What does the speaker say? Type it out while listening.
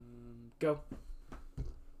Go.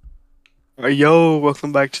 Yo,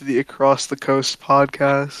 welcome back to the Across the Coast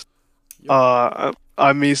podcast. Yep.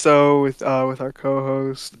 I'm Miso with our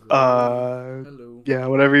co-host. Gregory. Hello. Yeah,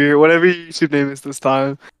 whatever your YouTube name is this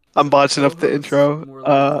time. I'm botching up the Co-host, intro. more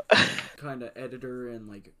like kind of editor and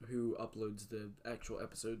like who uploads the actual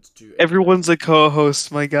episodes to Anchor. Everyone's a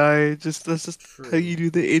co-host, my guy. That's just how True. you do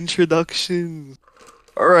the introduction.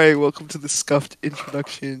 All right, welcome to the scuffed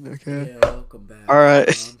introduction. Okay. Yeah, welcome All back.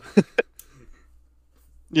 right.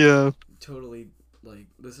 Yeah. Totally like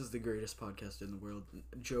this is the greatest podcast in the world.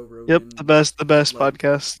 Joe Yep. Rogan, The best like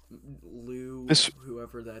podcast. Lou, Miss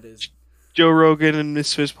whoever that is. Joe Rogan and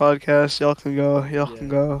Miss Fizz podcast. Y'all can go. Y'all can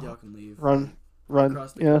Yeah, go. y'all can leave. Run. Run.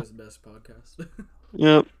 Across the Yeah. Coast, best podcast.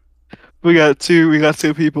 Yep. We got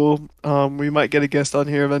two people. We might get a guest on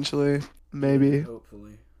here eventually. Yeah, Maybe.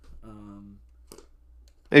 hopefully. Um,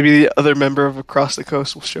 Maybe the other member of Across the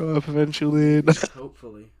Coast will show up eventually. Maybe,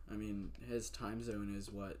 hopefully. I mean, his time zone is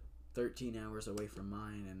what, 13 hours away from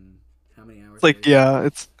mine, and how many hours It's away like, from yeah, yours?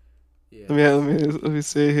 it's Yeah, let me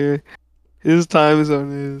see here. His time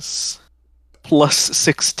zone is plus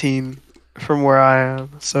 16 from where I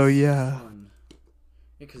am. So yeah. fun. Yeah,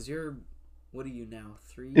 because you're, what are you now,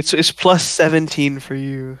 It's 3? plus 17 for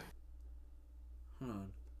you. Hold on.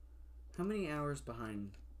 How many hours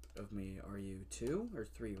behind of me are you? 2 or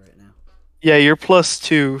 3 right now? Yeah, you're plus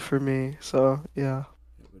 2 for me. So yeah.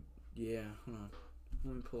 It would, yeah, hold on.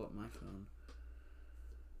 Let me pull up my phone.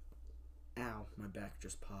 Ow, my back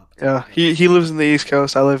just popped. Yeah. That He sucked. lives in the East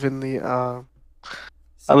Coast. I live in the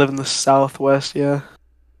Southwest. Southwest, yeah.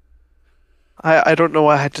 I don't know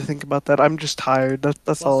why I had to think about that. I'm just tired. That's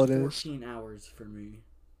Plus all it is. 14 hours for me.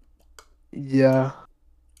 Yeah.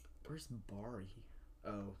 Where's Bari?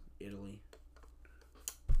 Oh, Italy.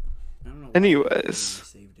 I don't know why I have Italy Anyways,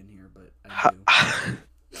 saved in here, but I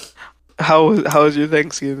how do. how was your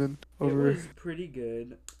Thanksgiving It over? was pretty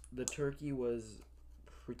good. The turkey was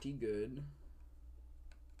pretty good.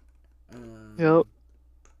 Yep. Um,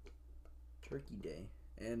 Turkey Day.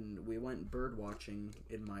 And we went bird watching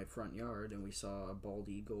in my front yard, and we saw a bald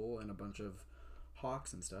eagle and a bunch of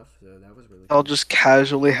hawks and stuff. So that was really I'll cool. just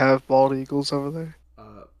casually have bald eagles over there.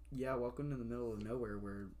 Yeah, welcome to the middle of nowhere,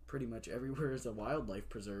 where pretty much everywhere is a wildlife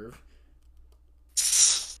preserve,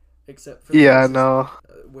 except for Yeah, places no.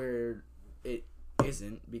 where it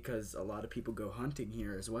isn't, because a lot of people go hunting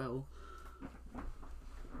here as well.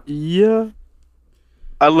 Yeah.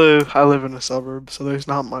 I live in a suburb, so there's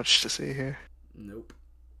not much to see here. Nope.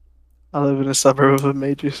 I live in a suburb of a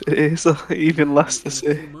major city, so even less to In a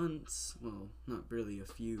see. few months, well, not really a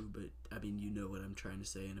few, but I mean, you know what I'm trying to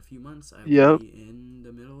say. In a few months, I will Yep. be in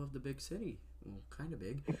the middle of the big city. Well, kind of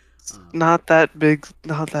big. Not that big,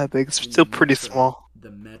 not that big. It's I mean, still pretty small.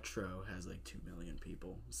 the metro has like 2 million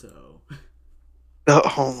people. So,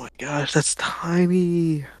 Oh my gosh, that's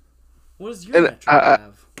tiny. what does your And metro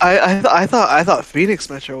have? I thought Phoenix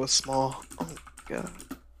Metro was small. Oh my god.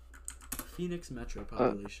 Phoenix metro Uh,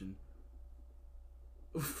 population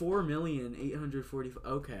 4,840.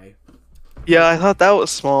 Okay, yeah, I thought that was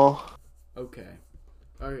small. okay.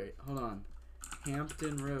 All right, hold on.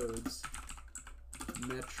 Hampton Roads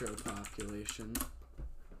metro population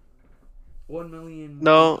 1,800,000.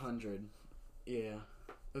 No, Yeah.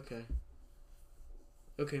 Okay.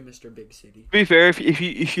 Okay, Mr. Big City. to be fair,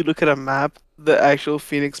 if you look at a map, the actual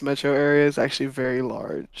Phoenix Metro area is actually very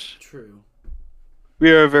large. True.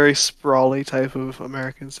 We are a very sprawly type of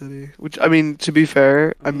American city. Which I mean, to be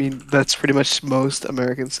fair, I I mean, mean that's pretty much most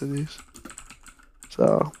American cities.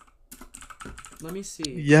 So let me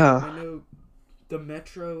see. yeah, I know the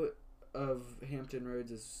metro of Hampton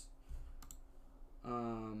Roads is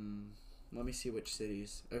let me see which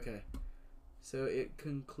cities. Okay. So it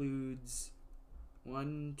concludes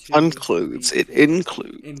one, two, three, includes it four.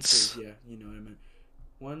 Includes, includes. yeah, you know what I meant.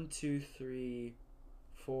 1, 2, 3,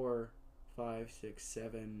 4, 5, 6,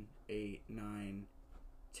 7, 8, 9,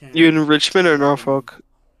 You 10, in Richmond or 11. Norfolk?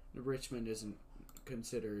 Richmond isn't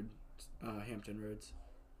considered Hampton Roads.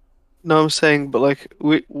 No, I'm saying, but like,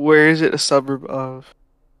 where is it a suburb of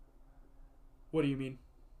What do you mean?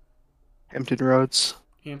 Hampton Roads?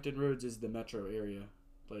 Hampton Roads is the metro area.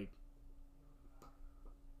 Like,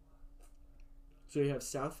 so you have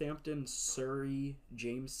Southampton, Surrey,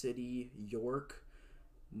 James City, York,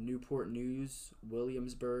 Newport News,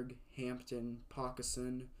 Williamsburg, Hampton,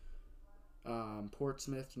 Pockeson,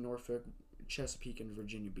 Portsmouth, Norfolk, Chesapeake, and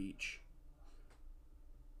Virginia Beach.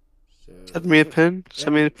 So Send me a pin.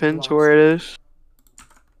 Send yeah, me a there's pin to lots where of. it is.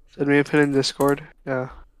 Send Sure. me a pin in Discord. Yeah.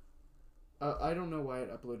 I don't know why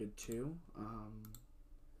it uploaded two.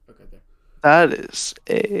 Okay, there. That is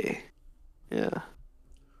a, yeah.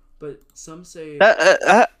 But some say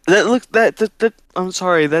That looks that I'm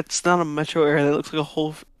sorry, that's not a metro area. That looks like a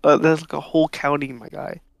whole that's like a whole county, my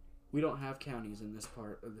guy. we don't have counties in this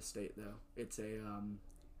part of the state though. It's a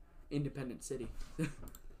independent city.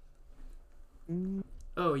 Mm.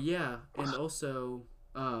 Oh yeah, and also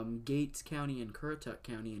Gates County and Currituck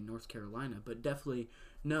County in North Carolina, but definitely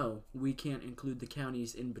no, we can't include the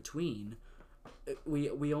counties in between.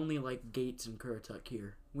 We only like Gates and Currituck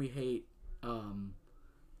here. We hate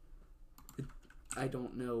I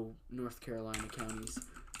don't know North Carolina counties.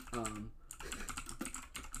 Um,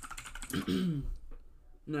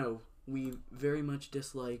 no, we very much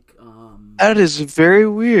dislike. That is very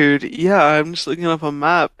weird. Yeah, I'm just looking up a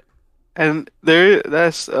map, and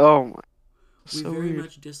that's oh my, We so very weird.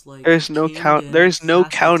 much dislike There's no count. Camden, There's no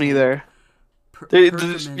county Pascatank, there.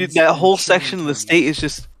 That And whole Chowan section of the state counties. is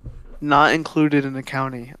just not included in the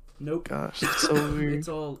county. Nope. Gosh, that's so weird. It's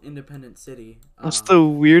all independent city. That's the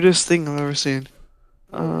weirdest thing I've ever seen.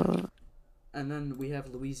 Oh yeah. And then we have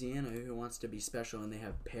Louisiana who wants to be special, and they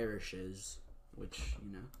have parishes, which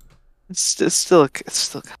you know. It's still.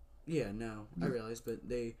 Yeah, no, I realize, but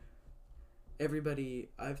everybody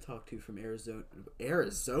I've talked to from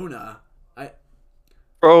Arizona, I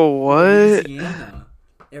Bro, what? Louisiana.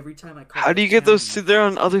 Every time I call How it do a you get those county, two? They're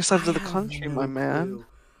on other I sides of the have country, no my man. clue.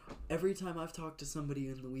 Every time I've talked to somebody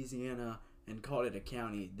in Louisiana and called it a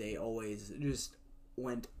county, they always just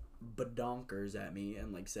went badonkers at me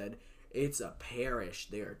and like said it's a parish.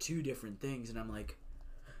 They are two different things, and I'm like,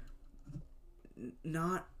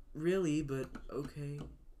 not really, but okay.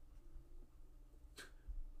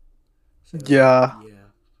 So Yeah, yeah,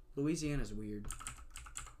 Louisiana's weird.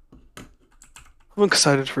 I'm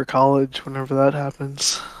excited for college whenever that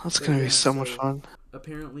happens. That's But gonna be yeah, so much so fun.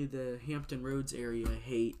 apparently the Hampton Roads area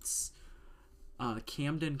hates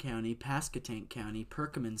Camden County, Pascatank County,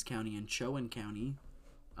 Perkins County, and Chowan County,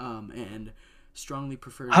 and strongly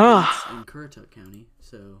prefers I don't, Gates and Currituck County.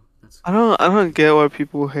 So that's I don't get why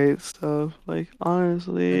people hate stuff. Like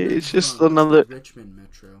honestly, and then it's hold just on, what's the another. Richmond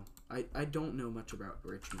Metro? I don't know much about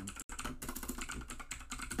Richmond.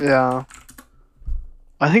 Yeah,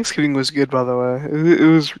 my Thanksgiving was good, by the way.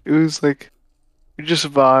 It was like we just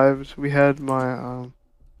vibed. We had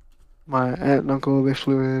my aunt and uncle. They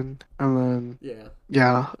flew in, and then Yeah.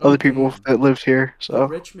 yeah, Oh other people damn. that lived here. The So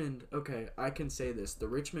Richmond. Okay, I can say this. The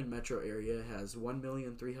Richmond metro area has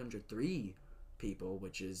 1,303,000 people,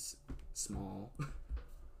 which is small.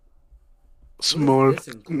 What does small. this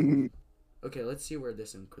include? Okay, let's see where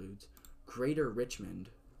this includes. Greater Richmond.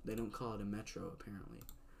 They don't call it a metro apparently.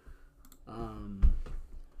 Um.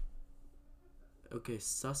 Okay,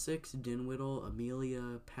 Sussex, Dinwiddie,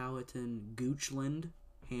 Amelia, Powhatan, Goochland,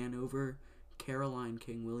 Hanover, Caroline,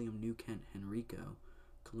 King William, New Kent, Henrico,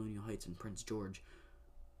 Colonial Heights, and Prince George.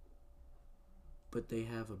 But they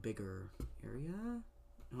have a bigger area.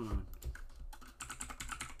 Hold on.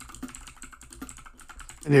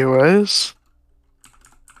 Anyways,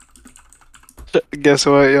 guess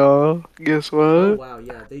what, y'all? Guess Oh what? wow,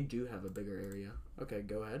 yeah, they do have a bigger area. Okay,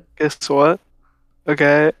 go ahead. Guess what?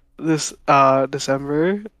 Okay, this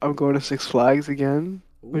December I'm going to Six Flags again,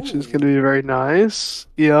 which is Ooh, gonna be very nice.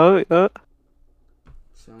 Yeah, yeah.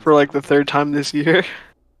 sounds For like the fun. third time this year.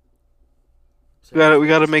 Sounds We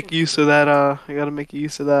gotta that make sounds use of fun. that we gotta make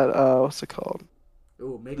use of that what's it called?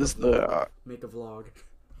 Ooh, make a This the vlog. Make a vlog.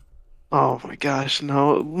 oh my gosh,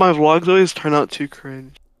 no. My vlogs always turn out too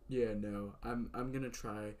cringe. Yeah, no, I'm gonna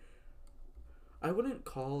try. I wouldn't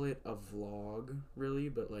call it a vlog really,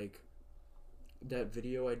 but like that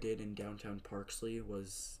video I did in downtown Parksley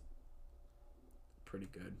was pretty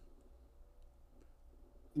good.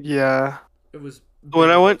 Yeah. It was When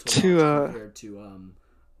I bearable went to watch to compared to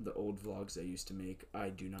the old vlogs I used to make. I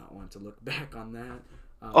do not want to look back on that.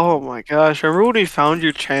 oh Um, my gosh, remember when we found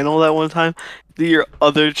your channel that one time? Your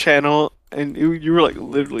other channel, and you were like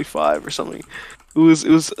literally 5 or something. It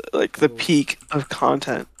was like the oh, peak of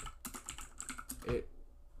content. it.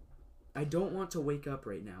 I don't want to wake up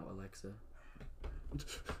right now, Alexa.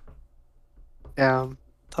 Yeah,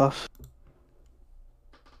 tough.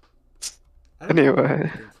 I don't know what I'm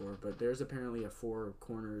Anyway, looking for, but there's apparently a Four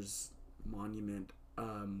Corners monument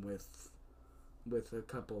with a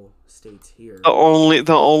couple states here.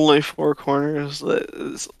 the only 4 corners that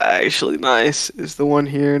is actually nice is the one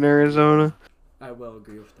here in Yeah, Arizona. I well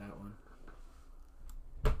agree with that one.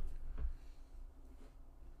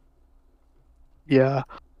 Yeah,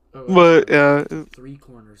 Oh, but actually, yeah. Three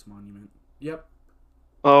Corners monument. Yep.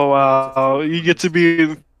 Oh Yeah, it's a wow, Three you get to Corners. be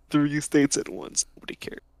in 3 states at once. Nobody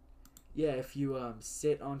cares. Yeah, if you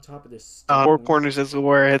sit on top of this Four stone. corners is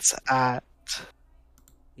where it's at.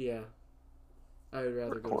 Yeah, I would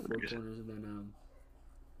Four rather go to Four corners. Corners than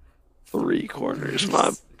Three corners,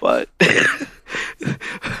 my corners. butt.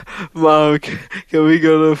 Mom, can we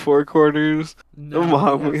go to four corners? No,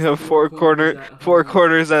 we Mom, have we have four home.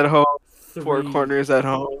 corners at home, four Three. corners at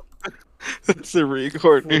home, three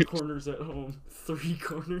Four corners. corners at home. Three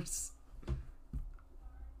corners.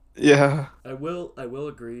 Yeah, I will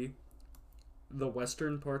agree. The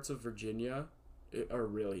western parts of Virginia are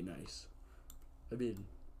really nice. I mean,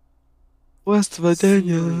 West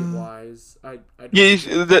scenery Virginia. wise, I Yeah,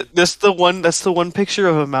 don't like that's the one. That's the one picture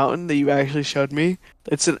of a mountain that you actually showed me.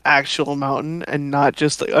 It's an actual mountain and not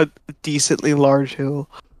just like a decently large hill.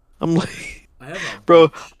 I'm like, I have a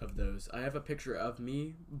bro, bunch of those. I have a picture of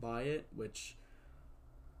me by it, which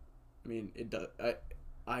I mean, it does.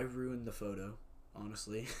 I ruined the photo,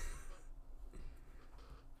 honestly.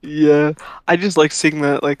 yeah. I just like seeing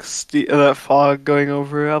that like that fog going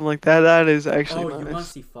over. I'm like that is actually Oh, you want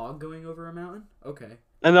to nice. see fog going over a mountain? Okay.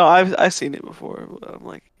 I know I've seen it before, but I'm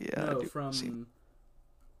like, yeah, I No, do see it. from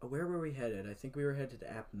where were we headed? I think we were headed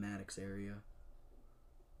to Appomattox area.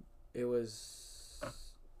 It was.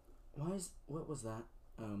 What was that?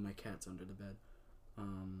 Oh, my cat's under the bed.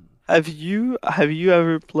 Um, Have you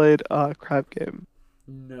ever played Crab Game?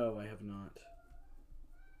 no, I have not.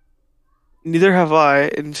 Neither have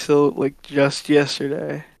I until like just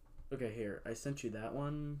yesterday. Okay, here. I sent you that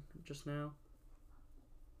one just now.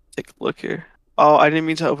 Take a look here. Oh, I didn't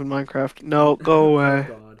mean to open Minecraft. No, go Oh away.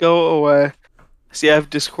 God. Go away. See, I have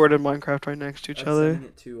Discord and Minecraft right next to each I'm other. sending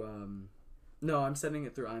it to No, I'm sending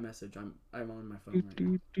it through iMessage. I'm on my Do, phone right now.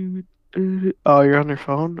 do, do, do. Oh, you're on your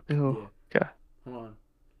phone? Ew. Yeah. Okay. Hold on.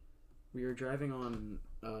 We were driving on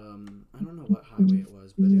I don't know what highway it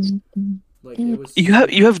was, but it was You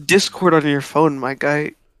super have Discord on your phone, my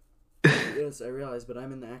guy. yes, I realized, but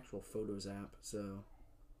I'm in the actual Photos app, so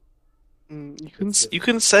You it's you different.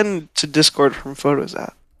 can send to Discord from Photos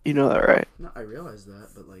app. You know that, right? No, I realized that,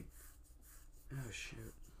 but like oh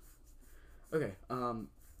shoot. Okay,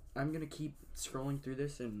 I'm gonna keep scrolling through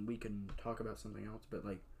this and we can talk about something else, but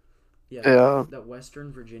like yeah, Yeah. that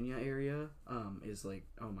Western Virginia area is like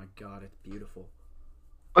oh my god, it's beautiful.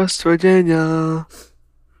 West Virginia,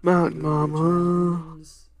 Mountain Blue Ridge Mama.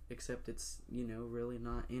 Mountains, except it's really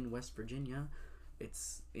not in West Virginia.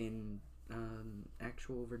 It's in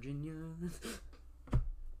actual Virginia.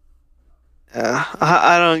 Yeah,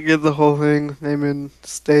 I don't get the whole thing naming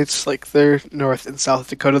states like they're North and South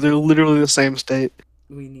Dakota. They're literally the same state.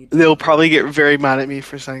 We need to They'll probably get very mad at me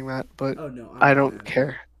for saying that, but oh no, I'm I not don't mad at you.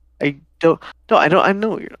 care. I don't. No, I don't. I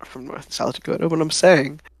know you're not from North and South Dakota, but I'm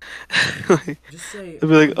saying, like, Just say they'll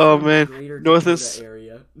be like, I'm "Oh from the man, Greater North Dakota is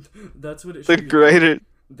area. That's what it the should be called. greater."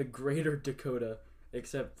 The Greater Dakota,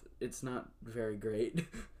 except it's not very great.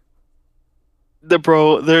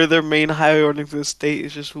 Their main highway running through the state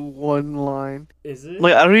is just one line. Is I'm it?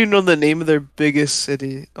 like, I don't even know the name of their biggest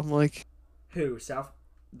city. I'm like, Who? South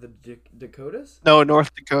the Dakotas? no,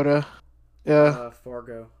 North Dakota. Yeah,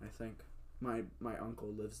 Fargo, I think. My uncle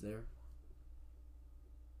lives there.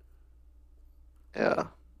 yeah.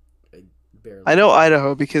 I barely I know know him.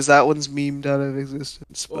 Idaho because that one's memed out of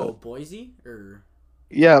existence, Oh, but Boise or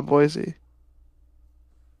yeah, Boise.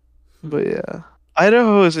 hmm. But yeah,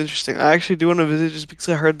 Idaho is interesting. I actually do want to visit just because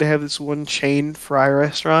I heard they have this one chain fry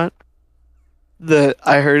restaurant that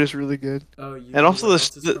I heard is really good, Oh, you and know also what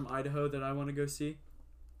else is from Idaho that I want to go see?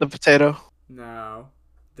 the potato. No,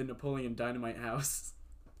 the Napoleon Dynamite House.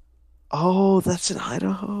 Oh, that's in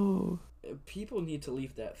Idaho. People need to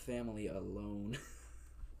leave that family alone.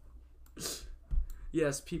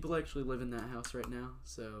 Yes, people actually live in that house right now,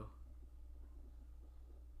 so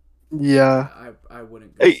Yeah, I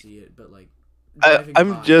wouldn't go I, see it, but like I driving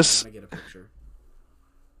I'm by, I want just to get a picture.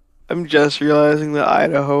 I'm just realizing that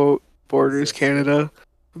Idaho borders Exists still? Canada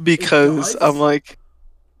It because I'm does? like,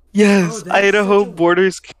 Oh, yes, that is such Idaho a.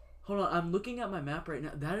 borders. Hold on, I'm looking at my map right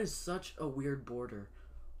now. That is such a weird border.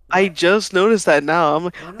 I What? just noticed that now. I'm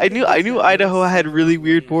like, Why don't they I give knew that little Idaho had sliver really of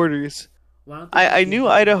weird land? borders. Why don't they just I give knew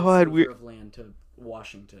that little Idaho had sliver weird. of land to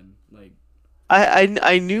Washington? Like,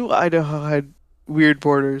 I knew Idaho had weird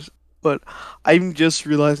borders, but I'm just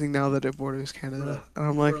realizing now that it borders Canada, bro, and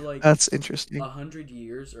I'm like, for like that's interesting. 100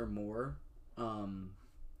 years or more, um,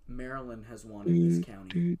 Maryland has wanted this Do,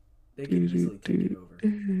 county. do, They could do, do, easily take it do, over.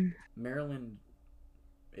 do. Maryland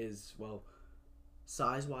is well,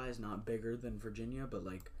 size wise, not bigger than Virginia, but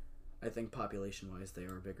like, I think population wise, they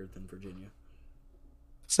are bigger than Virginia.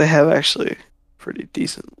 So they have actually pretty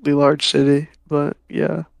decently large city, but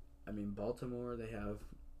yeah, I mean, Baltimore, they have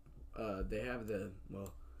the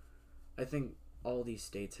well. I think all these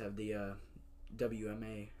states have the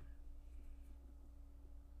WMA.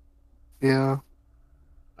 yeah.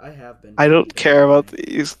 I have been I to don't care about WMA. the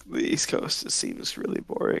East Coast. It seems really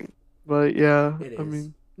boring. But yeah, It I is.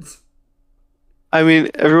 mean,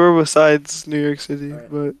 everywhere besides New York All City. right.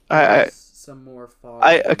 But Here's some more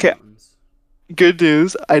fog and okay. mountains. Good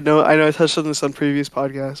news. I know I touched on this on previous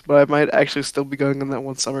podcasts, but I might actually still be going on that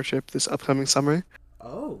one summer trip this upcoming summer,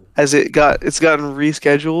 Oh, as it's gotten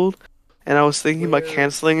rescheduled, and I was thinking about where?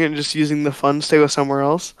 canceling it and just using the funds to go somewhere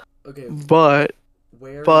else. Okay, But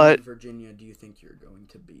where in but Virginia do you think you're going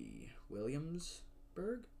to be?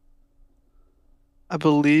 Williamsburg? I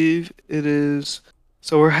believe it is.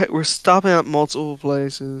 So we're stopping at multiple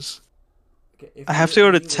places. Okay, I if have you're to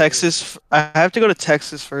go to anywhere, Texas. I have to go to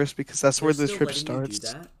Texas first because that's they're where the still trip letting you do starts.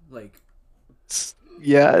 that. Like,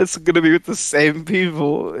 Yeah, it's gonna be with the same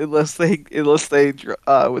people unless they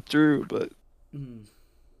withdrew. But mm,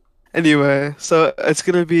 anyway, so it's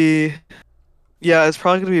gonna be yeah, it's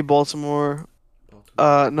probably gonna be Baltimore.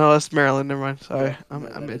 Baltimore. No, that's Maryland. Never mind. Sorry, Yeah, no,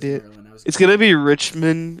 I'm that an is idiot. Maryland. I was It's gonna gonna say. be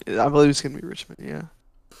Richmond. I believe it's gonna be Richmond. Yeah,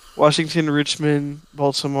 Washington, Richmond,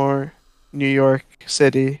 Baltimore, New York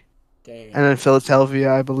City, and then Damn.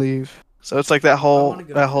 Philadelphia, I believe. So it's like I want to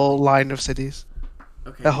go to that whole Philly. line of cities.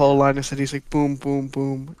 Okay, That whole yeah. line of cities, like boom, boom,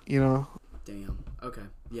 boom. Damn. Okay.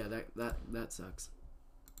 Yeah, that sucks.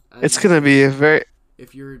 It's Next gonna be time, a very.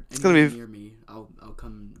 if you're It's anywhere gonna be. near me, I'll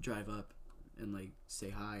come drive up and like say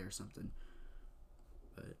hi or something.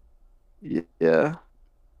 But Yeah.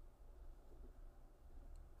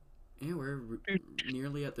 yeah, we're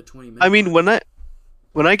nearly at the 20 I minute mean, mark.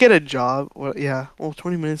 when I get a job, well, yeah, well,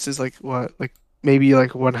 20 minutes is like what, like maybe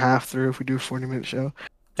like one half through if we do a 40-minute show.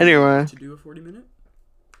 Do you want Anyway, to do a 40 minute?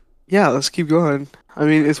 yeah, let's keep going. I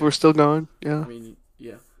mean, it's Okay. we're still going, yeah. I mean,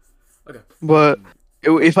 yeah. Okay. But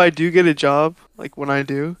if I do get a job, like when I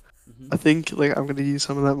do, Hmm. I think like I'm gonna use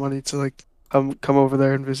some of that money to like come over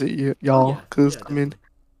there and visit Oh y'all, yeah, 'cause yeah, I mean,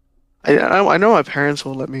 definitely. I know my parents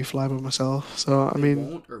will let me fly by myself, so I They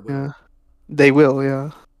mean, won't or will. yeah, they will,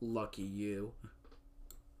 yeah. Lucky you.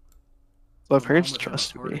 My My mom parents would have a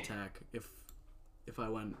trust heart me. attack if I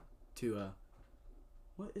went to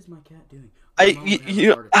What is my cat doing? My I mom you, would have a you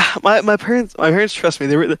know heart attack. my parents trust me.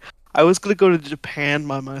 They were I was gonna go to Japan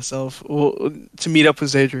by myself, well, to meet up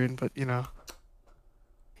with Zadrian, but yeah,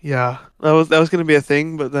 that was gonna be a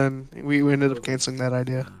thing, but then we ended up COVID. canceling that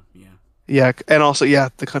idea. Yeah. Yeah, and also yeah,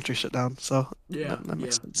 the country shut down, so Yeah, that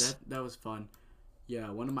makes yeah. sense. That was fun. Yeah,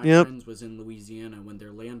 one of my Yep. friends was in Louisiana when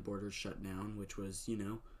their land borders shut down, which was,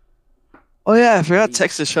 Oh yeah, I forgot pretty.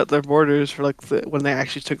 Texas shut their borders for like when they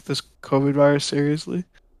actually took this COVID virus seriously.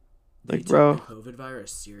 They Like, took the bro, COVID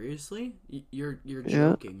virus seriously? You're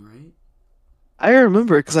yeah, joking, right? I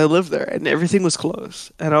remember because I lived there and everything was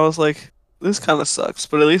closed, and I was like, this kind of sucks,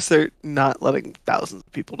 but at least they're not letting thousands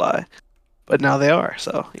of people die. But now they are,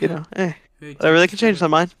 so hey, Hey, whatever, they Texas can change better. their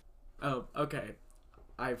mind. Oh, okay.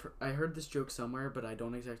 I heard this joke somewhere, but I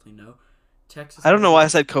don't exactly know. Texas I don't know why I better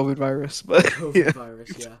said COVID virus, but COVID yeah,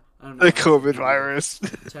 virus. Yeah, I don't know the why I said COVID that either. virus.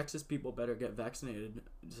 Texas people better get vaccinated,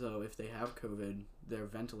 so if they have COVID, their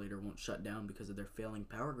ventilator won't shut down because of their failing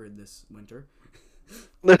power grid this winter.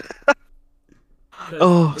 Because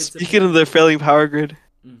Oh, it's speaking of their apparently. failing power grid,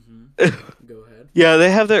 Mm-hmm. Go ahead. yeah,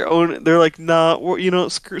 they have their own. They're like, nah,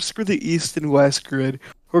 screw the East and West grid.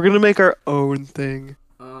 We're gonna make our own thing.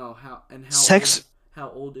 Oh, how old? Sex. How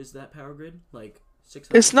old is that power grid? Like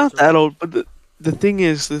It's 600 years not old? that old, but the thing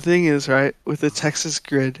is, right, with the Texas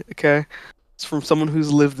grid, okay, it's from someone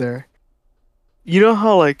who's lived there. You know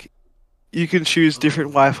how like you can choose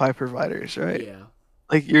different Oh, Wi-Fi providers, right? yeah.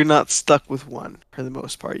 Like you're not stuck with one for the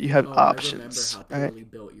most part. You have Oh, I remember options, how right? poorly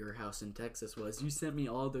built your house in Texas was. You sent me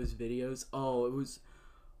all those videos. Oh, it was.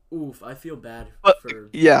 Oof, I feel bad But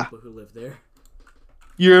for the yeah, people who live there.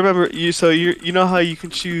 you remember you know how you can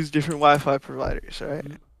choose different Wi-Fi providers, right?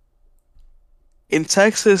 Hmm. In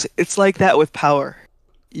Texas, it's like that with power.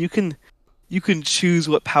 You can you can choose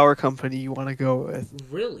what power company you want to go with.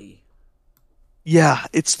 Really? Yeah,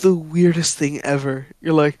 it's the weirdest thing ever.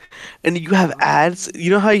 You're like, and you have ads. Um, You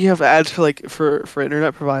know how you have ads for like for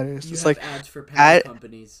internet providers. you It's have like ads for power ad.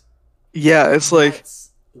 companies. Yeah, it's like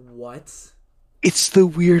That's what? it's the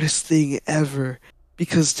weirdest thing ever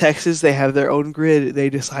because Texas they have their own grid. They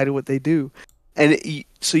decide what they do, and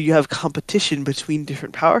so you have competition between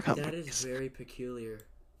different power That is companies. very peculiar.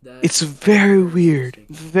 It's That's very very weird, interesting.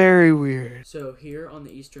 very weird. So here on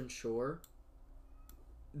the Eastern Shore,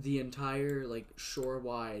 the entire like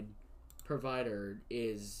shore-wide provider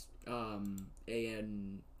is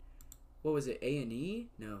AN. What was it? A&E?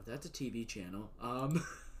 No, that's a TV channel.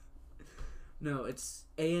 No, it's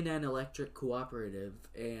A&N Electric Cooperative,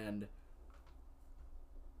 and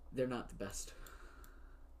they're not the best.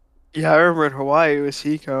 Yeah, I remember in Hawaii it was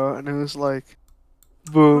Hiko, and it was like,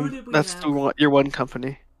 Who boom, did we that's have? your one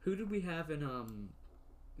company. Who did we have in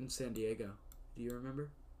in San Diego? Do you remember?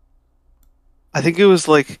 I think it was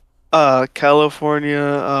like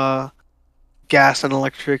California Gas and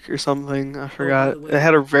Electric or something. I Oh, by forgot. the It way,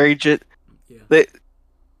 had a very yeah. they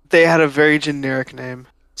they had a very generic name.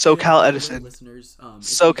 Oh yeah. SoCal By the way, Edison. listeners,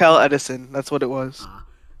 if SoCal you Edison. That's what it was.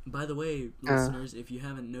 by the way, Yeah. listeners, if you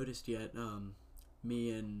haven't noticed yet,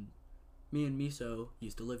 me and me and Miso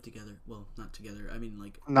used to live together. Well, not together. I mean,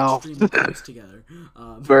 like No. extremely close together.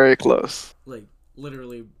 Very close. Like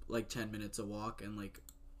literally like 10 minutes a walk and like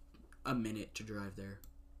a minute to drive there.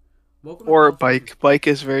 Welcome to Or a California. bike. Bike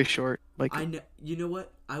is very short. Like You know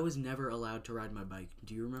what? I was never allowed to ride my bike.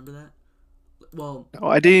 Do you remember that? Well, no,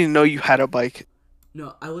 I didn't even know you had a bike.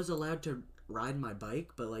 no, I was allowed to ride my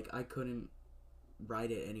bike, but like I couldn't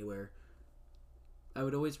ride it anywhere. I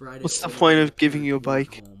would always ride it What's the only point on of giving you a commute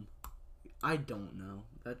bike? home. I don't know.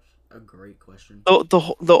 That's a great question.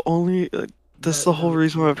 The only that's the whole The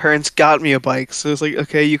reason why my parents got me a bike. So it's like,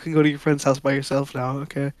 okay, you can go to your friend's house by yourself now.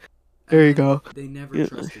 Okay, and there you then go. they never Yeah.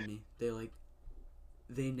 trusted me.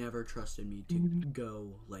 They never trusted me to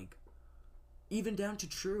go like even down to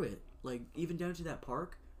Truett, like even down to that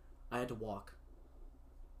park, I had to walk.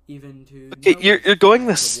 Even to Okay, nowhere, you're I going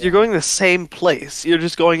had to this. You're walk. going the same place. You're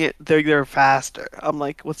just going it there faster. I'm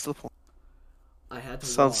like, what's the point? I had to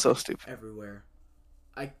Sounds so walk stupid. everywhere.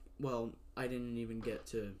 I didn't even get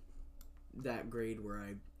to that grade where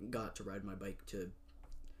I got to ride my bike to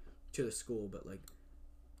the school, but like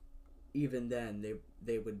even then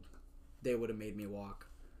they would have made me walk.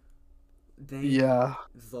 Thank Yeah.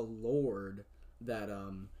 the Lord that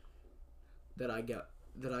that I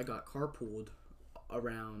got carpooled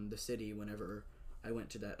around the city whenever I went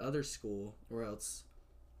to that other school, or else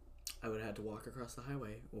I would have had to walk across the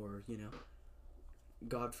highway, or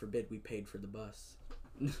God forbid we paid for the bus.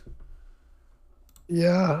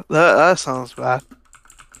 Yeah. That sounds bad.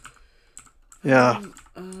 Yeah.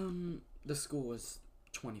 The school was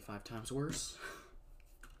 25 times worse.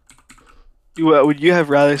 Would you have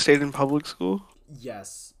rather stayed in public school?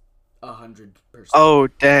 Yes, 100%. Oh,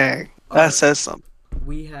 dang. That Our says something.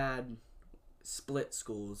 We had split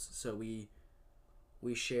schools, so we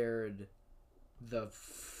shared the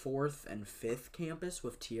fourth and fifth campus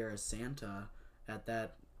with Tierra Santa at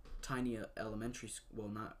that tiny elementary school. Well,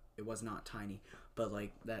 not it was not tiny, but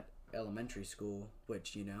like that elementary school,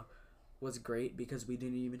 which was great because we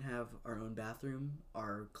didn't even have our own bathroom.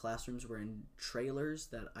 Our classrooms were in trailers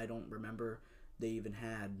that I don't remember they even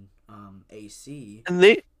had AC. And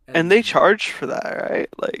they And charge for that, right?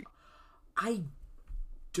 Like, I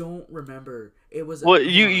don't remember. It was what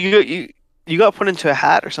hold on. you got put into a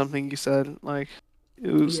hat or something, you said. Like, it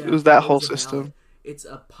Yeah, was that it whole was a ballot. system. It's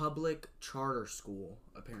a public charter school,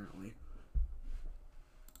 apparently.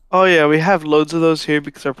 Oh yeah, we have loads of those here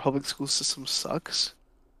because our public school system sucks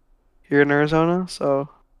here in Arizona. So,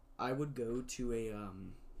 I would go to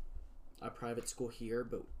a private school here,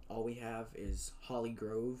 but all we have is Holly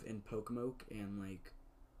Grove and Pocomoke, and like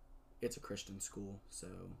it's a Christian school. So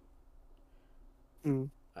mm,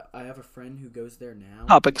 I have a friend who goes there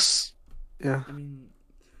now. topics. Yeah. I mean,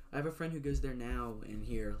 I have a friend who goes there now, and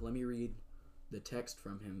here, let me read the text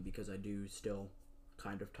from him because I do still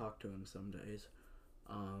kind of talk to him some days.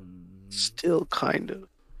 Still kind of.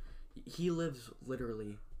 He lives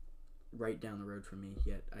literally right down the road from me,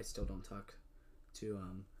 yet I still don't talk to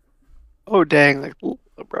Oh dang, like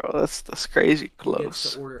bro, that's crazy he gets close.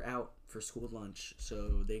 to order out for school lunch,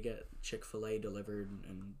 so they get Chick-fil-A delivered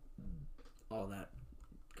and all that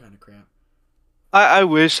kind of crap. I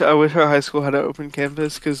wish our high school had an open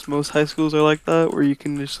campus because most high schools are like that, where you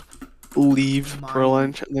can just leave for Mine,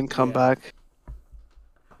 lunch and then come yeah, back.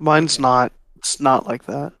 Mine's okay, not. It's not like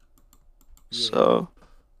that. yeah. So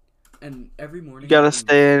And every you morning when gotta I'm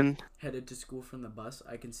stay in. headed to school from the bus,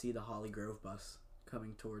 I can see the Holly Grove bus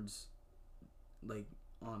coming towards, like,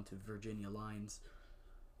 onto Virginia lines,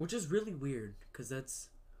 which is really weird because that's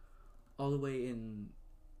all the way in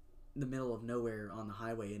the middle of nowhere on the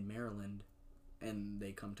highway in Maryland, and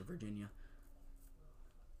they come to Virginia.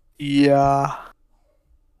 Yeah,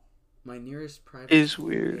 My nearest private is school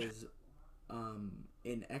weird. is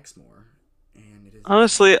in Exmoor, and it is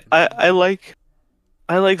Honestly, in I like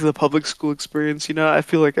the public school experience. I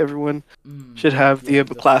feel like everyone should have the yeah,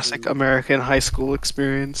 the classic food. American high school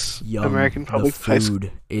experience. Yum. American The public high school.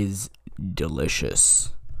 food is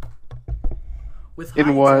delicious. With high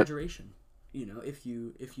In what? exaggeration. If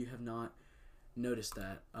you have not noticed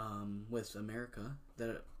that with America,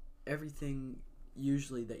 that everything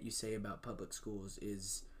usually that you say about public schools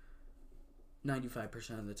is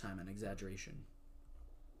 95% of the time an exaggeration.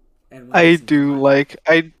 And when I it's do not, like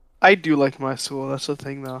I do like my school. That's the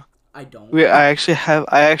thing though. I don't. I actually have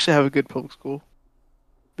a good public school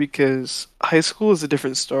because high school is a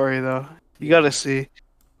different story though. You gotta Yeah. see.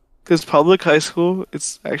 Because public high school,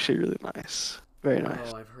 it's actually really nice. Very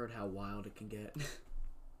nice. Oh, I've heard how wild it can get.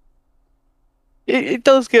 It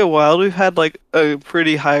does get wild. We've had like a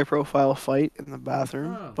pretty high profile fight in the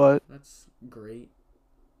bathroom, Oh, but that's great.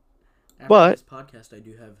 After but this podcast, I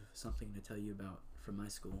do have something to tell you about from my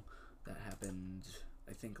school that happened,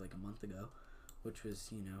 I think, like a month ago, which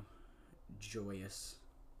was, joyous.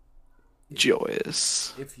 If,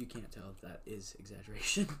 joyous. if you can't tell, that is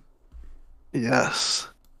exaggeration. Yes.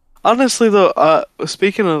 Honestly though,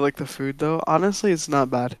 speaking of like the food though, honestly it's not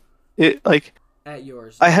bad. It like At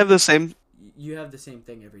yours, I have the same. you have the same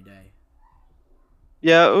thing every day.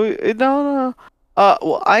 Yeah, no, no.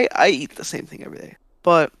 Well, I eat the same thing every day,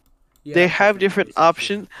 but You they have have different different choices, yeah.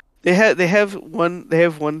 options. They have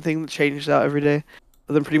one thing that changes out every day,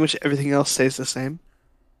 but then pretty much everything else stays the same.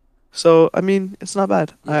 So I mean, it's not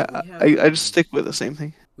bad. Yeah, I just stick with the same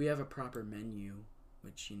thing. we have a proper menu,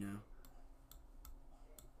 which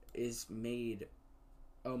is made.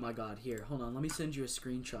 Oh my God! Here, hold on. Let me send you a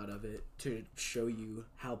screenshot of it to show you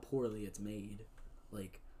how poorly it's made.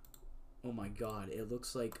 Like, oh my God! It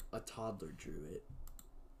looks like a toddler drew it.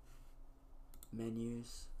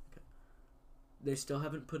 Menus. Okay. They still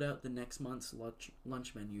haven't put out the next month's lunch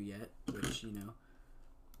menu yet, which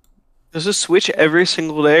Does it switch every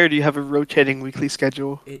single day, or do you have a rotating weekly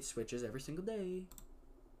schedule? it switches every single day.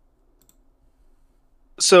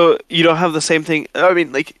 So you don't have the same thing. I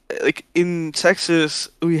mean, like in Texas,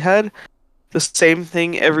 we had the same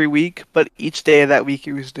thing every week, but each day of that week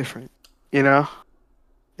it was different. You know?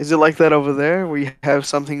 Is it like that over there, where you have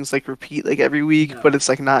some things like repeat like every week, No, but it's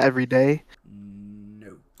like not every day?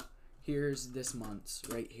 no. Here's this month's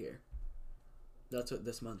right here. That's what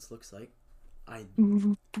this month's looks like. I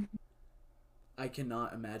I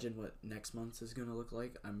cannot imagine what next month's is gonna look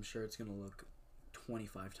like. I'm sure it's gonna look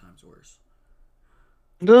 25 times worse.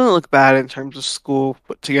 It doesn't look bad in terms of school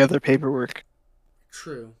put together paperwork.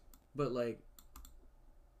 True, but like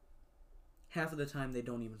half of the time they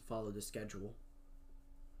don't even follow the schedule.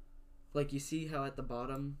 Like you see how at the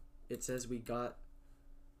bottom it says we got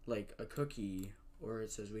like a cookie or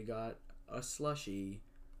it says we got a slushy.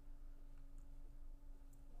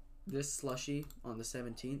 This slushy on the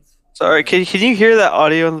 17th. Sorry, can you hear that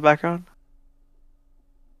audio in the background?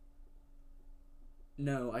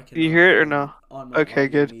 No, I Can you cannot. hear it or no? On my Okay, audio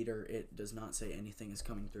good. meter, it does not say anything is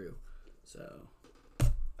coming through. So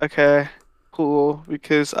Okay, cool.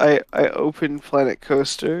 Because I opened Planet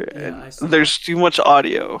Coaster yeah, and I saw. there's too much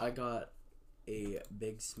audio. I got a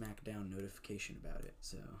big SmackDown notification about it.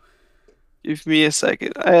 So Give me a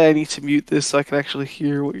second. I need to mute this so I can actually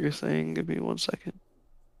hear what you're saying. Give me 1 second.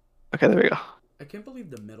 Okay, there we go. I can't believe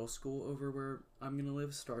the middle school over where I'm gonna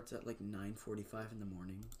live starts at like 9:45 in the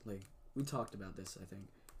morning. Like we talked about this, I think.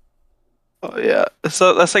 Oh yeah.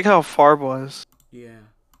 So that's like how Farb was. Yeah.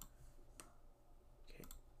 Okay.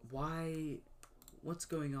 Why? What's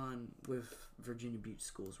going on with Virginia Beach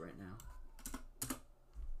schools right now?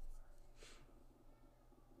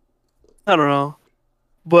 I don't know.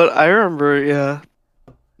 But I remember, yeah,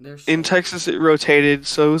 They're in so. Texas it rotated,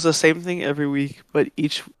 so it was the same thing every week, but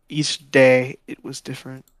each day it was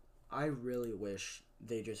different. I really wish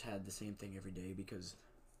they just had the same thing every day because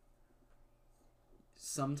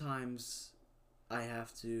sometimes I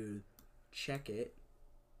have to check it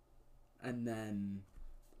and then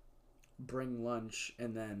bring lunch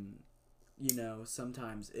and then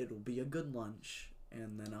sometimes it'll be a good lunch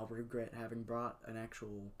and then I'll regret having brought an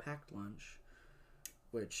actual packed lunch,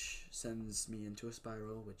 which sends me into a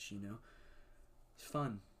spiral, which it's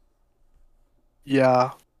fun.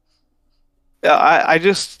 Yeah. Yeah, I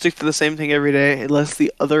just stick to the same thing every day unless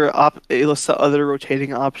the other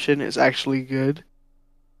rotating option is actually good.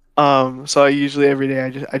 So I usually every day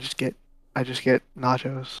I just get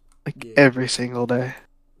nachos like Yeah. every single day.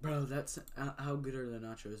 Bro, that's how good are the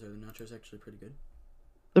nachos? Are the nachos actually pretty good?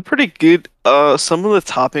 They're pretty good. Some of the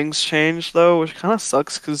toppings change though, which kind of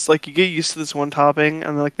sucks because like you get used to this one topping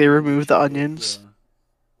and like they And then they remove the change it. onions. Yeah.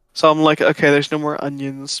 So I'm like, okay, there's no more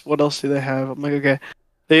onions. What else do they have? I'm like, okay,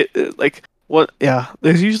 they like what? Yeah,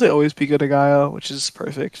 there's usually always pico de gallo, which is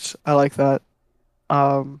perfect. I like that.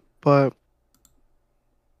 But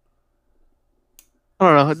I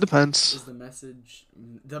don't know. It depends. Is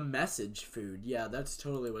the message food? Yeah, that's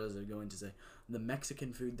totally what I was going to say. The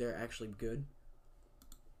Mexican food there actually good.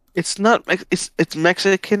 It's not. It's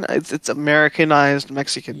Mexican. It's Americanized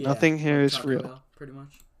Mexican. Yeah, Nothing here like is Taco real. Bell, pretty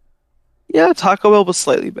much. Yeah, Taco Bell was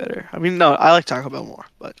slightly better. I mean, no, I like Taco Bell more,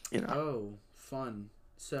 but you know. Oh, fun.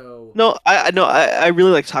 So No, I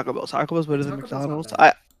really like Taco Bell. Taco Bell's better than Taco Bell's not McDonald's. bad.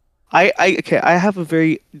 I Okay, I have a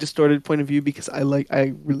very distorted point of view because I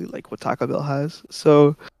really like what Taco Bell has.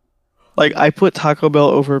 So like I put Taco Bell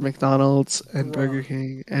over McDonald's and Burger Bruh.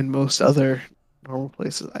 King and most other normal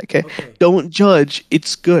places. Okay. Okay. Don't judge.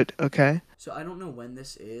 It's good, okay? So I don't know when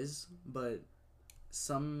this is, but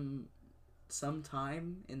some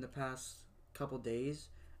sometime in the past couple days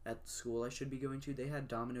at the school I should be going to, they had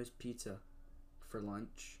Domino's pizza for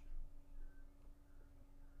lunch.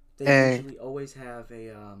 They Dang. usually always have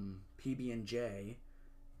a PB&J,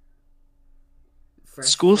 fresh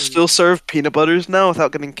Schools fruit. still serve peanut butters now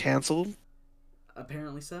without getting canceled.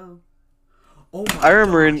 Apparently so. Oh I my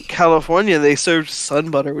remember in gosh. California they served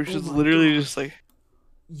Sun Butter, which Oh is my literally just gosh. like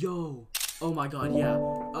Yo. Oh my god, yeah.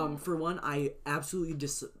 For one, I absolutely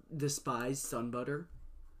despise Sun Butter,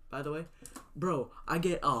 by the way. Bro, I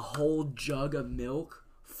get a whole jug of milk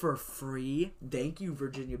for free. Thank you,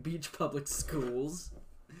 Virginia Beach Public Schools.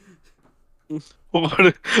 what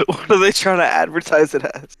are they trying to advertise it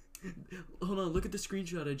as? Hold on, look at the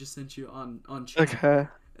screenshot I just sent you on chat. Okay.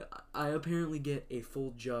 I apparently get a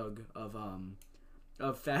full jug of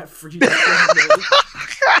fat-free milk.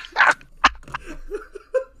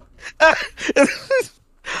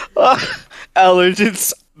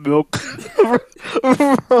 Allergens milk.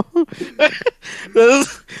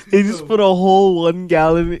 They just Yo, put a whole 1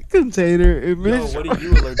 gallon container in yo, this. what are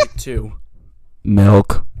you allergic to?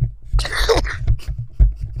 Milk.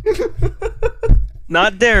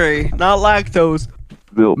 Not dairy, not lactose.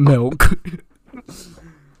 Milk.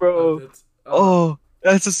 Bro. That's, Oh,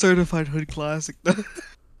 that's a certified hood classic. I'm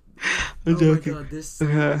oh my joking. god, this site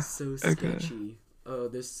Okay. is so Okay. sketchy. Oh,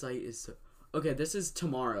 this site is so... Okay, this is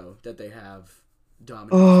tomorrow that they have Domino's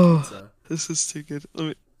Oh, Pizza. this is too good.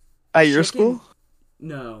 At your Chicken... school?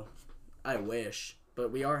 No, I wish.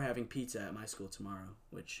 But we are having pizza at my school tomorrow,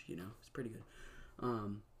 which, you know, is pretty good.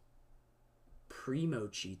 Primo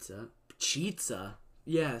Chizza. Chizza?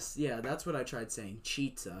 Yes, yeah, that's what I tried saying.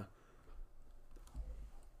 Chizza.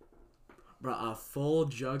 Bruh, a full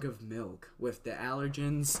jug of milk with the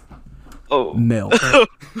allergens. Oh. Milk.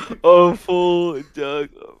 Oh, full jug.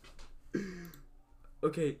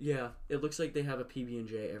 Okay, yeah, it looks like they have a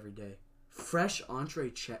PB&J every day. Fresh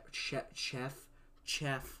entree chef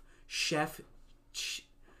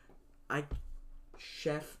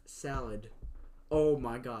salad. Oh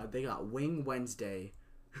my god, they got Wing Wednesday.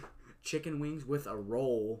 Chicken wings with a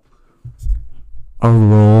roll. A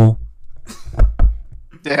roll.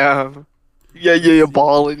 Damn. Yeah, you're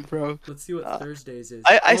balling, bro. Let's see what Thursdays is.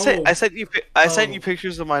 I Oh, sent you oh.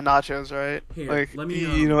 pictures of my nachos, right? Here, Like let me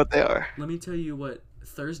you know what they are. let me tell you what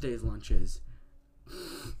Thursday's lunch is.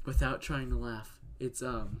 Without trying to laugh. It's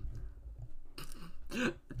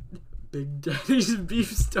Big Daddy's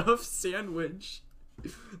beef stuffed sandwich.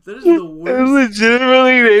 That is the I worst.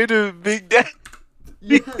 legitimately named a Big Daddy.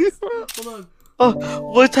 Yes. Hold on. Oh,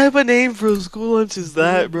 what type of name for a school lunch is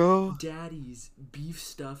that, bro? Daddy's beef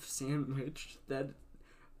stuffed sandwich.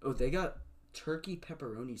 Oh, they got turkey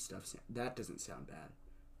pepperoni stuffed. That doesn't sound bad.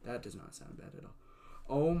 That does not sound bad at all.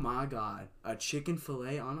 Oh my god, a chicken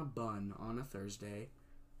fillet on a bun on a Thursday.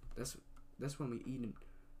 That's when we eat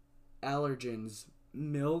allergens,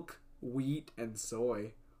 milk, wheat, and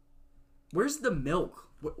soy. Where's the milk?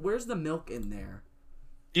 Where's the milk in there?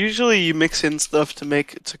 Usually you mix in stuff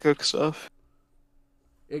to cook stuff.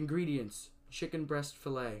 Ingredients: chicken breast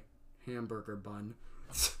fillet, hamburger bun.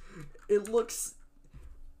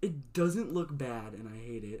 It doesn't look bad, and I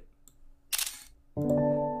hate it.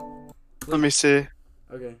 Let me see.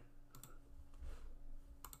 Okay.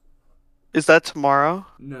 Is that tomorrow?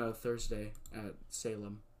 No, Thursday at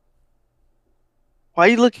Salem. Why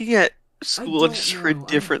are you looking at I school don't lunches for a know.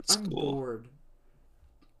 different I'm school? bored.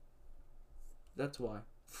 That's why.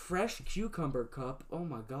 Fresh cucumber cup. Oh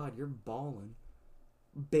my god, you're balling.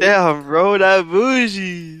 Damn, bro, that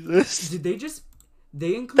bougie. Did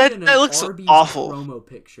they included That an looks Arby's awful. promo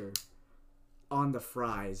picture on the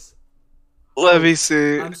fries. Let me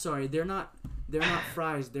see. I'm sorry, they're not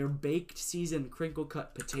fries. They're baked seasoned crinkle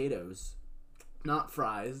cut potatoes. Not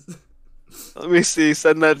fries. Let me see.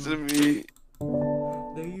 Send that to me.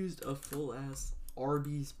 They used a full ass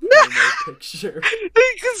Arby's promo picture. You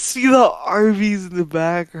can see the Arby's in the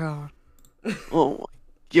background. Oh my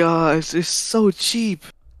gosh, they're so cheap.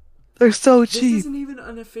 They're so This cheap. isn't even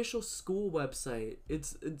an official school website.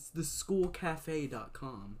 It's the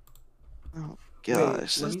schoolcafe.com. Oh Wait,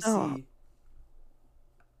 gosh, let me there's no. see.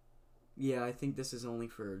 Yeah, I think this is only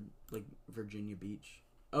for like Virginia Beach.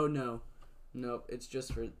 Oh no. Nope, it's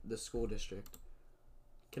just for the school district.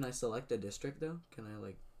 Can I select a district though? Can I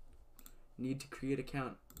like need to create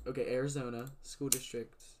account? Okay, Arizona school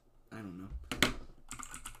district. I don't know.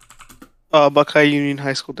 Buckeye Union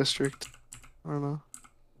High School District. I don't know.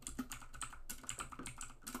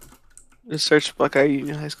 Just search Buckeye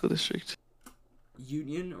Union High School District.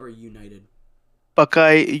 Union or United?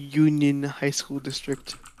 Buckeye Union High School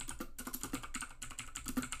District.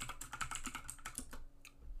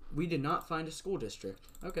 We did not find a school district.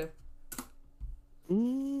 Okay. I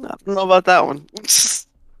don't know about that one.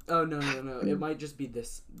 Oh no. It might just be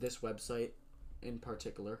this website in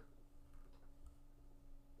particular.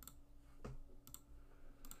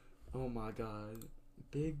 Oh my god.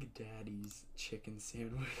 Big Daddy's chicken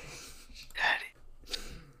sandwich.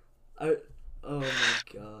 Daddy. Oh my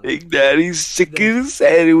god. Big Daddy's chicken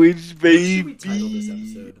sandwich, What should baby. we title this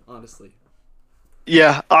episode, honestly?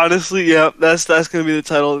 Yeah, honestly, yeah, that's gonna be the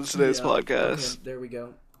title of today's Yeah, podcast. okay, there we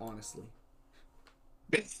go. Honestly.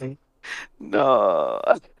 No,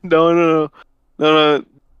 no.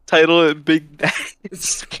 Title it Big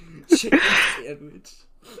Daddy's. Chicken sandwich.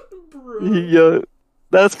 Bro. Yeah,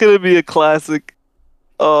 that's gonna be a classic.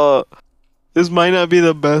 This might not be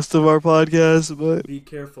the best of our podcasts, but Be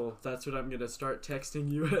careful. That's what I'm gonna start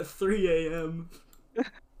texting you at 3 a.m.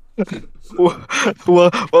 welcome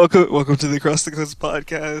to the Across the Coast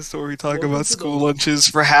podcast, where we talk Welcome about to school the- lunches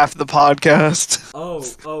for half the podcast. Oh,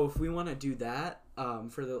 if we want to do that,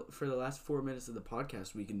 for the last 4 minutes of the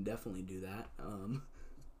podcast, we can definitely do that.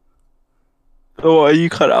 Oh, you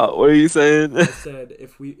cut out. What are you saying? I said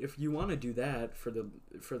if you want to do that for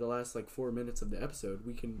the last like 4 minutes of the episode,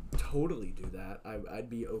 we can totally do that. I'd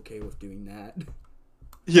be okay with doing that.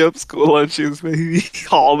 Yep, school lunches, baby,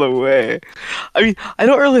 all the way. I mean, I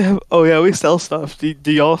don't really have. Oh yeah, we sell stuff. Do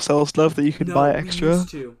y'all sell stuff that you can buy extra?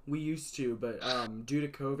 We used to, but due to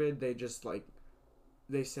COVID, they just like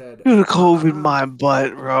they said. Dude, COVID my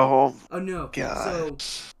butt, bro. Oh no. God.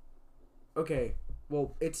 So okay,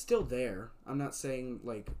 well, it's still there. I'm not saying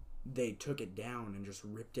like they took it down and just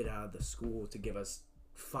ripped it out of the school to give us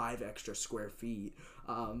 5 extra square feet.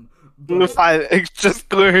 But 5 extra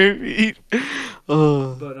square feet.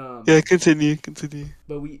 Oh. but Yeah, continue.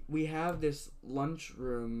 But we have this lunch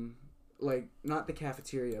room, like not the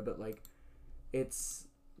cafeteria, but like it's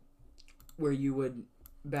where you would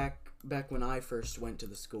back when I first went to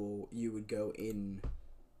the school, you would go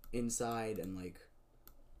inside and like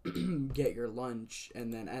get your lunch,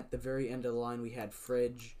 and then at the very end of the line we had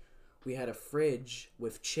a fridge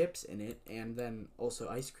with chips in it, and then also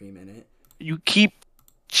ice cream in it. You keep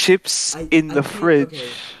chips in the fridge. Okay.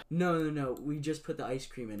 No. We just put the ice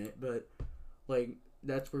cream in it, but like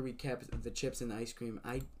that's where we kept the chips and the ice cream.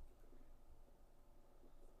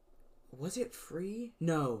 Was it free?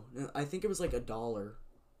 No, I think it was like $1.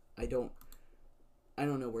 I don't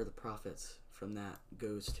know where the profits from that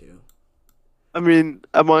goes to. I mean,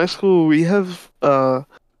 at my school we have Okay,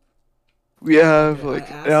 like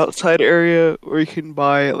an outside area where you can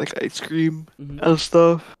buy like ice cream and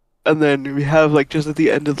stuff. And then we have like just at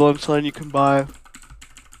the end of the lunch line you can buy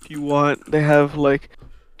if you want. They have like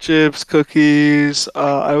chips, cookies.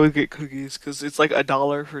 I would get cookies because it's like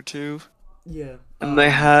 $1 for 2. Yeah. And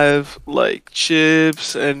they have like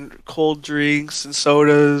chips and cold drinks and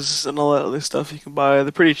sodas and all that other stuff you can buy.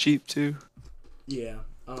 They're pretty cheap too. Yeah.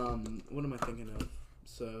 What am I thinking of?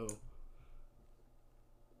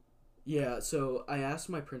 So I asked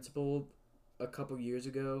my principal a couple years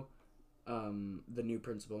ago, the new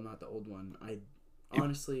principal, not the old one. I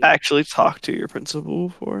honestly Actually talked to your principal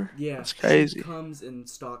before. Yeah, That's crazy. she comes and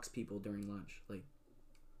stalks people during lunch, like,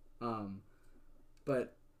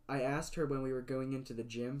 but I asked her when we were going into the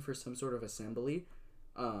gym for some sort of assembly,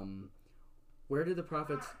 where did the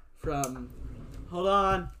profits from? Hold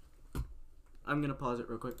on, I'm gonna pause it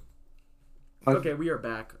real quick. Okay, we are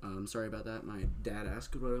back. Sorry about that. My dad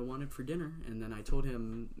asked what I wanted for dinner, and then I told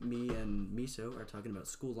him me and Miso are talking about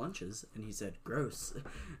school lunches, and he said, gross.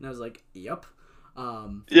 And I was like, yep.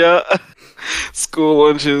 Yeah, school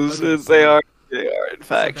lunches, Okay, they are in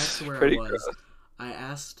fact back to where pretty I was. gross. I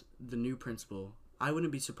asked the new principal. I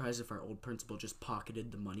wouldn't be surprised if our old principal just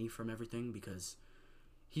pocketed the money from everything, because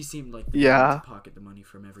he seemed like the guy to pocket the money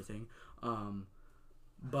from everything.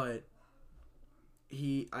 But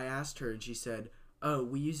I asked her, and she said, "Oh,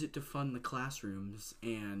 we use it to fund the classrooms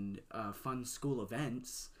and fund school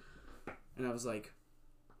events." And I was like,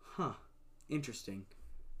 "Huh, interesting."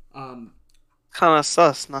 Kind of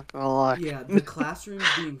sus, not gonna lie. Yeah, the classrooms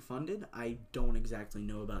being funded, I don't exactly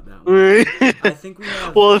know about that one. I think we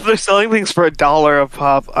have. Well, if they're selling things for $1 a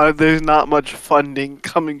pop, there's not much funding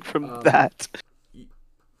coming from that.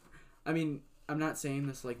 I mean, I'm not saying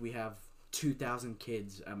this like we have 2,000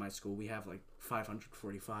 kids at my school. We have like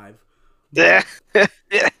 545. Yeah,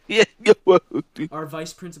 Yeah, yo, Our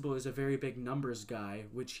vice principal is a very big numbers guy,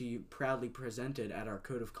 which he proudly presented at our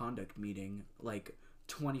code of conduct meeting like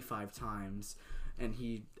 25 times. And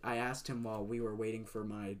I asked him while we were waiting for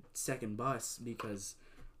my second bus because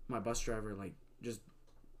my bus driver like just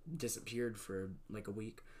disappeared for like a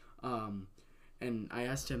week. And I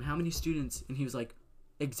asked him how many students, and he was like,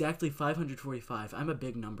 exactly 545. I'm a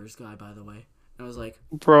big numbers guy, by the way. And I was like,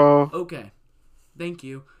 bro. okay, thank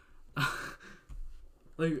you.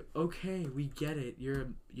 Like, okay, we get it.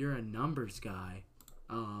 You're a numbers guy.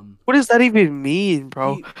 What does that even mean,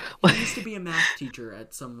 bro? He used to be a math teacher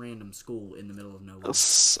at some random school in the middle of nowhere.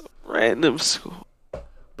 Some random school.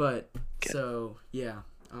 But so yeah,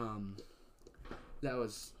 that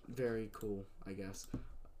was very cool, I guess.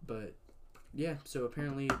 But yeah, so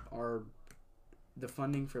apparently the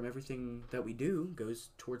funding from everything that we do goes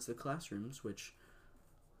towards the classrooms, which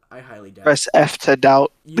I highly doubt. Press F to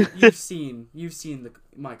doubt. You've seen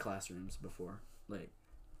my classrooms before. Like,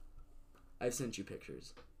 I've sent you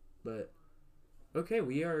pictures. But okay,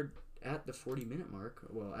 we are at the 40-minute mark.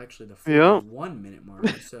 Well, actually the 41-minute mark.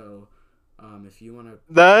 So if you want to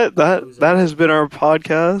that has been our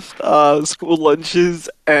podcast. School lunches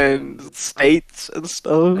and states and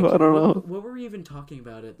stuff. I don't know. What were we even talking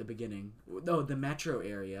about at the beginning? Oh, the metro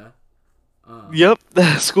area. Yep,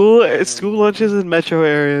 school lunches in metro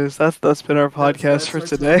areas. That's been our podcast for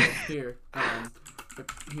today. Here,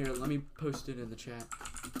 here, let me post it in the chat.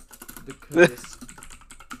 The CODIS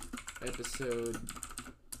episode,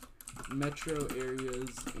 metro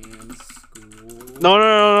areas and school.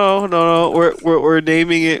 No. We're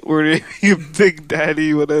naming it. We're naming it Big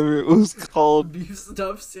Daddy, whatever it was called. Beef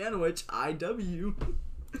stuffed sandwich IW.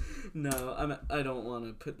 No, I don't want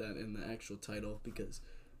to put that in the actual title because.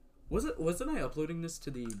 Wasn't I uploading this to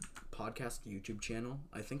the podcast YouTube channel?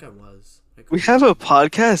 I think I was. We have a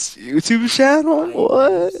podcast YouTube channel?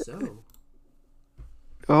 What? So.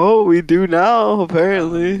 Oh, we do now,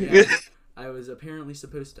 apparently. Yeah, I was apparently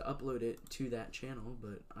supposed to upload it to that channel,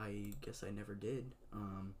 but I guess I never did.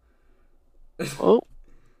 Well,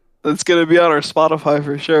 it's gonna be on our Spotify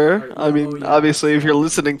for sure. Obviously, if you're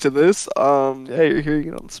listening to this, yeah, you're hearing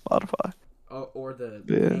it on Spotify. Or the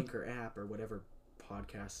Anchor app or whatever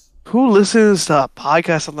podcast. Who listens to a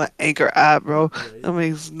podcast on the Anchor app, bro? Right. That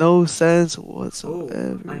makes no sense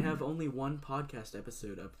whatsoever. I have only one podcast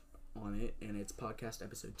episode up on it, and it's podcast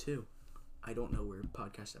episode 2. I don't know where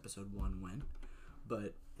podcast episode 1 went,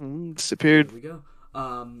 but disappeared. There we go.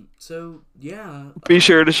 So yeah. Be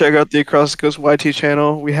sure to check out the Across the Coast YT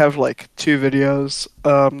channel. We have like 2 videos.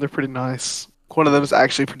 They're pretty nice. One of them is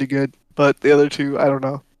actually pretty good, but the other 2, I don't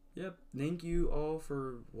know. Yep. Thank you all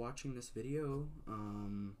for watching this video.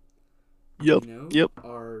 Yep.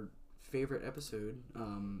 Our favorite episode,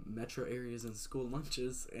 metro areas and school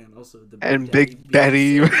lunches, and also the Big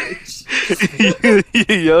Daddy.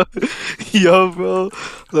 yo, bro,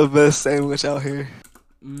 the best sandwich out here.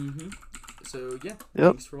 So yeah,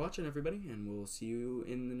 thanks for watching, everybody, and we'll see you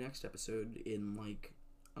in the next episode in like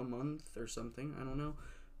a month or something. I don't know.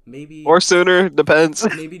 Maybe or sooner, depends.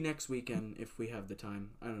 Maybe next weekend if we have the time.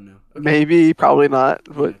 I don't know. Okay. Maybe, probably not,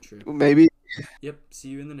 but maybe. Yep. See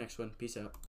you in the next one. Peace out.